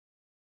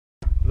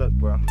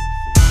bro.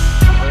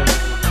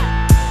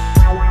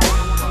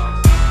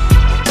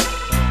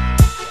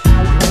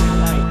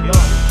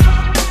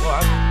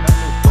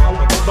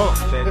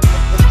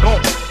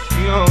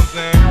 You know what I'm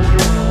saying?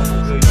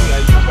 So you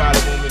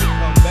probably want me to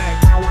come back.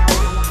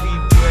 We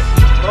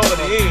pressing the Lord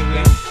anyway.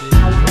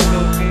 It's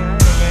okay,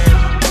 man.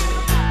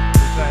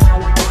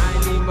 I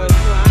ain't need much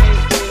more. I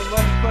ain't saying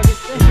much for this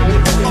thing.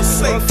 I'll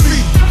say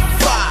 3,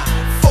 5,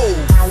 4,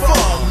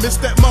 5. Miss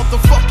that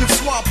motherfucking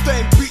swamp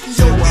thing beating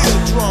your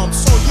eardrum.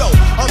 So yo,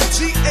 I'm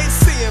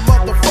GAC and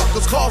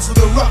motherfuckers causing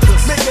the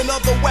ruckus. Make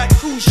another whack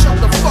crew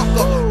shut the fuck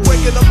up.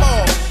 Breaking them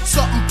all,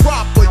 something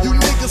proper. You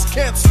niggas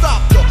can't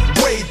stop the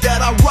way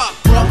that I rock,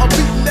 bro. A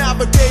beat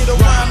navigator,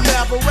 rhyme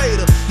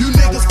narrator. You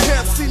niggas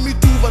can't see me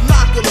through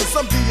binoculars.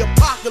 I'm the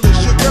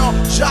apocalypse. Your girl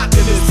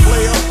jocking this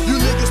player. You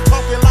niggas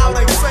talking loud,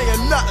 ain't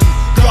saying nothing.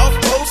 Gulf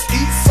Coast,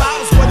 East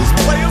Side is where these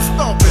players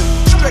stomping.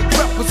 Straight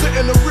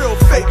representing the real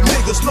fake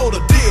niggas know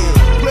the deal.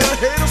 Player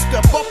haters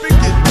step up and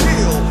get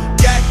killed.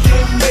 Gac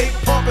inmate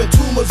pumping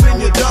tumors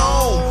in your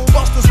dome.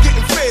 Busters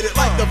getting faded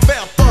like the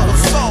vamp of the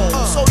song.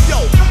 So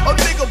yo, a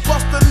nigga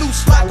bustin'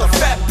 loose like a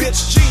fat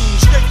bitch jeans.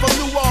 Straight from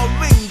New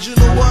Orleans, you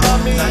know what I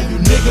mean? Now you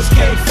niggas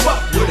can't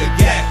fuck with a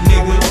gac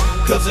nigga,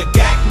 cause a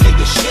gac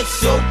nigga shit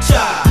so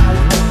tight.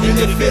 And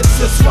if it's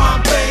a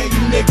swamp thing,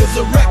 you niggas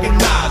will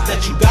recognize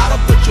that you gotta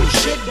put your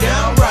shit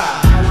down right.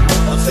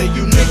 I say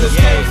you niggas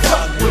can't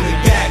fuck with a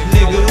gac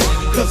nigga,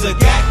 cause a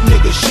gac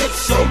nigga shit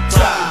so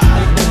tight.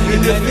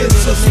 And if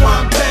it's a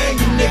swamp thing,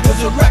 you niggas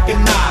will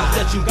recognize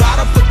that you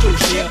gotta put your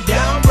shit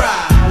down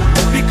right.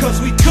 Because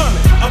we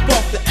coming up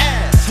off the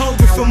ass,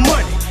 hungry for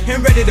money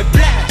and ready to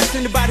blast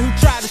anybody who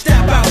try to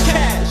stab out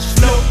cash.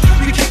 No,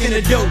 we kicking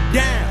the dope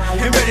down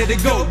and ready to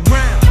go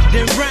round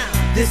and round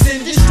this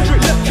industry.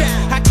 Look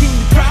at how King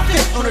the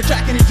Prophet on the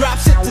track and he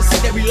drops it to see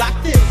that we like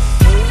this.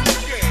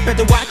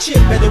 Better watch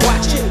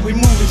it, we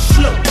moving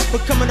slow,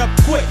 but coming up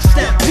quick,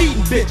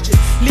 stampeding bitches,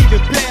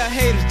 leaving player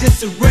haters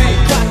disarray,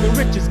 clocking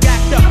riches,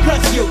 gacked up plus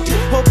guilty,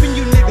 hoping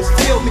you niggas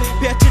feel me,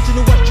 pay attention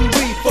to what you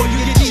read, for you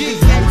get G's,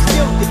 game's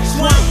guilty,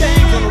 swamp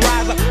things on the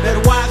rise up,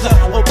 better wise up,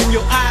 open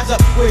your eyes up,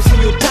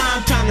 wasting your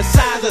time trying to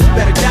size us,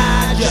 better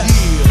die just.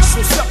 Yeah, so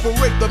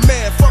separate the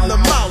man from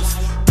the mouse.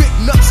 Big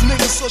nuts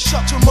niggas, so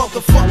shut your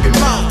motherfucking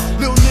mouth.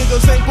 Little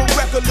niggas ain't but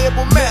record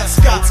label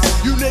mascots.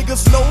 You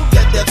niggas know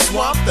that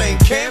swamp thing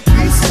can't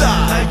be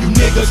stopped. Now you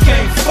niggas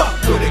can't fuck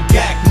with a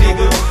gac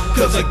nigga,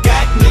 cause a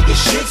gac nigga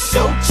shit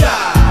so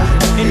tight.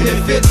 And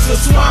if it's a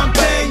swamp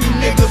thing, you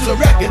niggas will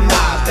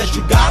recognize that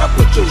you gotta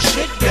put your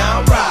shit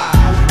down right.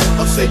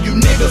 I say you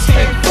niggas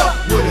can't fuck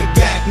with a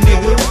gac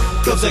nigga,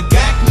 cause a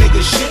gac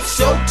nigga shit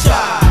so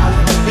tight.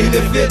 And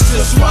if it's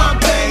a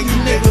swamp thing, you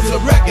niggas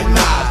will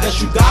recognize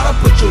that you gotta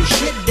put your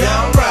shit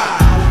down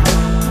right.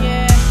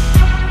 Yeah,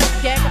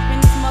 gac up in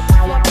this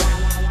motherfucker,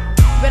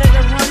 better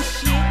to run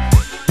shit.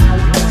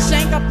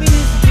 Shank up in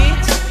this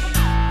bitch,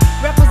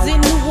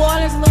 representing New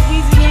Orleans,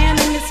 Louisiana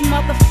in this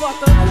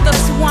motherfucker, the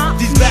swamp.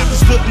 These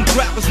rappers couldn't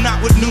rap us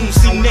not with noon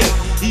see Nate.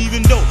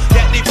 Even though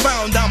that they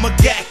found I'm a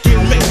gac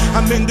inmate,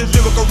 I'm in the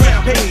lyrical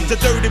rampage. The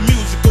dirty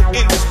musical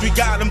industry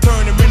got them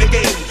turning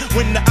renegade.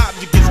 When the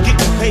object is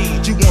getting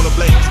paid, you wanna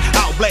blaze,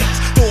 I'll blast.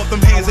 Throw up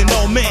them hands and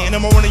oh man,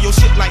 I'ma run your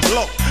shit like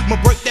law. I'ma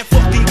break that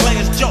fucking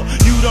glass jaw.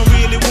 You don't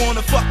really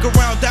wanna fuck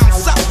around down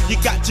south. You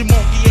got your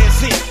monkey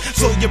ass in,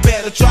 so you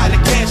better try to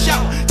cash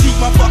out. Keep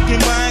my fucking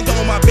mind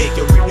on my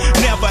bakery.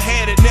 Never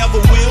had it, never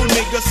will,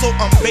 nigga, so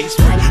I'm base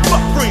free.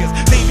 Fuck friends,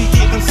 they be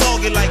getting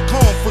soggy like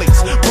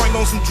cornflakes. Bring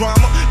on some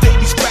drama, they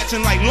be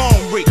scratching like long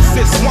rakes.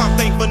 It's swamp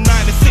thing for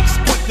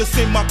 96, quick to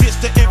send my bitch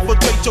to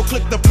infiltrate your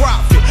click the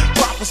profit.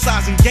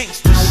 Prophesizing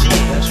gangsta shit.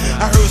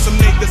 I heard some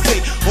niggas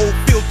say, oh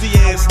filthy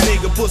ass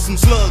nigga, put some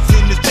slugs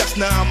in his chest,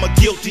 now I'm a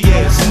guilty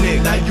ass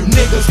nigga. Now you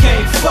niggas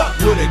can't fuck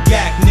with a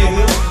gac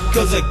nigga,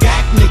 cause a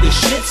gac nigga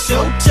shit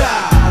so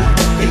tight.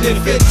 And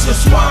if it's a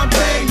swamp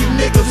thing, you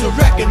niggas will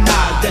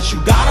recognize that you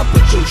gotta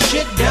put your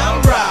shit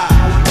down right.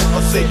 I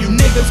say you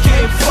niggas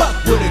can't fuck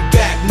with a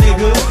gac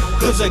nigga,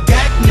 cause a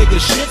gac nigga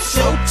shit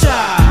so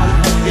tight.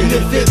 And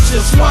if it's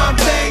a swamp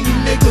thing, you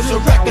niggas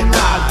will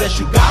recognize that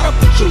you gotta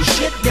put your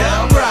shit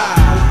down right.